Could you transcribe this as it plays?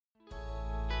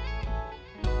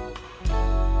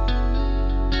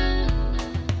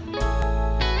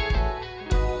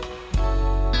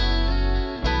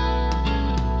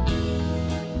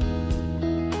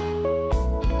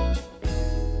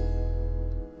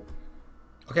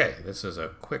Okay, this is a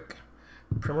quick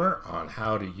primer on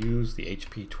how to use the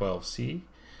HP12C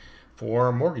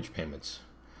for mortgage payments.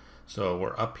 So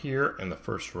we're up here in the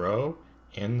first row.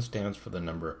 N stands for the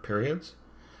number of periods.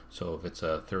 So if it's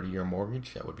a 30-year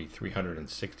mortgage, that would be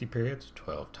 360 periods.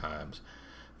 12 times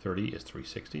 30 is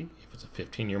 360. If it's a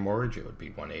 15-year mortgage, it would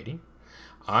be 180.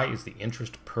 I is the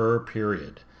interest per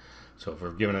period. So if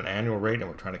we're given an annual rate and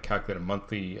we're trying to calculate a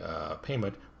monthly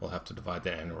payment, we'll have to divide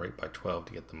that annual rate by 12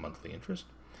 to get the monthly interest.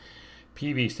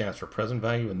 PV stands for present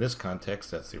value. In this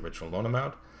context, that's the original loan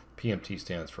amount. PMT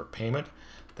stands for payment.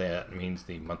 That means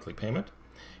the monthly payment.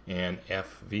 And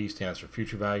FV stands for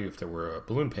future value. If there were a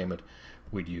balloon payment,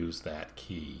 we'd use that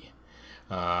key.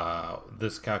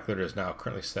 This calculator is now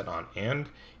currently set on end.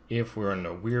 If we're in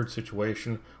a weird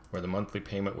situation where the monthly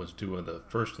payment was due on the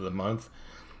first of the month,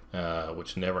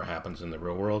 which never happens in the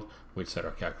real world, we'd set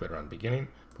our calculator on beginning,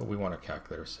 but we want our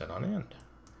calculator set on end.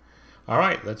 All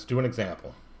right, let's do an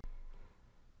example.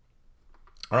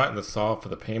 All right, let's solve for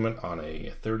the payment on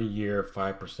a 30-year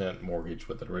 5% mortgage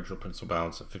with an original principal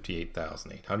balance of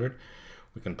 $58,800.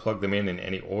 We can plug them in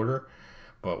any order,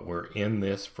 but we're in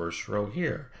this first row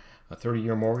here. A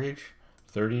 30-year mortgage,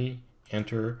 30,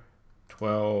 enter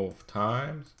 12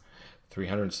 times,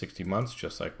 360 months,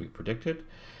 just like we predicted.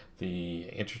 The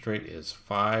interest rate is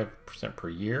 5% per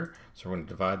year, so we're going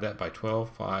to divide that by 12.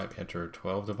 5, enter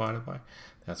 12 divided by.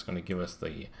 That's going to give us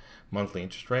the monthly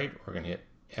interest rate. We're going to hit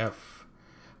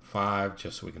F5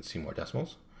 just so we can see more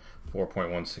decimals.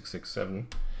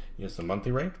 4.1667 is the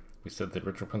monthly rate. We said the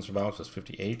original principal balance was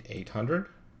 $58,800.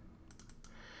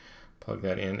 Plug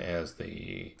that in as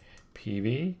the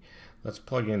PV. Let's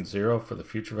plug in 0 for the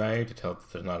future value to tell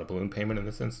that there's not a balloon payment in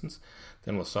this instance.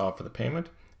 Then we'll solve for the payment,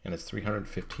 and it's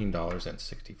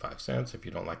 $315.65. If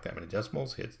you don't like that many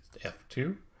decimals, hit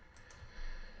F2.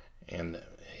 And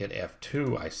hit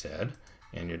F2, I said,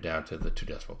 and you're down to the 2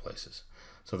 decimal places.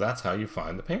 So that's how you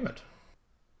find the payment.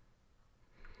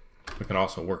 We can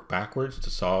also work backwards to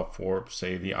solve for,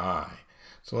 say, the I.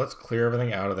 So let's clear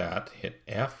everything out of that. Hit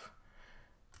F.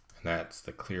 And that's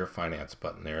the clear finance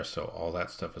button there, so all that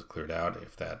stuff is cleared out.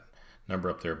 If that number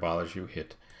up there bothers you,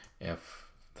 hit F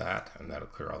that, and that'll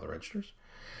clear all the registers.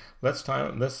 Let's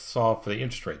solve for the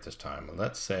interest rate this time.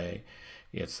 Let's say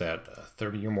it's that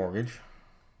 30-year mortgage.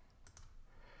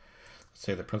 Let's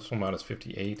say the principal amount is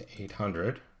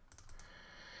 $58,800,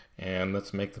 and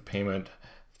let's make the payment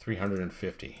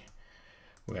 $350.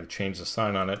 We're going to change the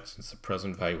sign on it. Since the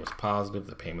present value was positive,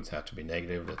 the payments have to be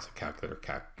negative. It's a calculator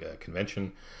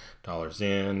convention. Dollars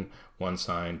in, one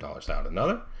sign, dollars out,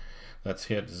 another. Let's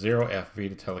hit 0 FV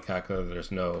to tell the calculator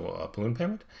there's no balloon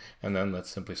payment. And then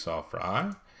let's simply solve for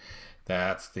I.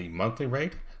 That's the monthly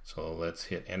rate. So let's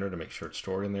hit enter to make sure it's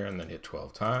stored in there, and then hit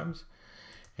 12 times.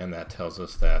 And that tells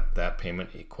us that that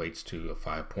payment equates to a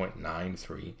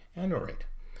 5.93 annual rate.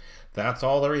 That's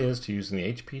all there is to using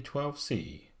the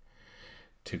HP12C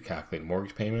to calculate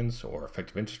mortgage payments or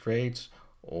effective interest rates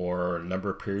or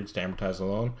number of periods to amortize a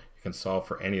loan. You can solve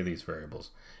for any of these variables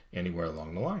anywhere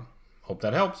along the line. Hope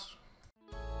that helps.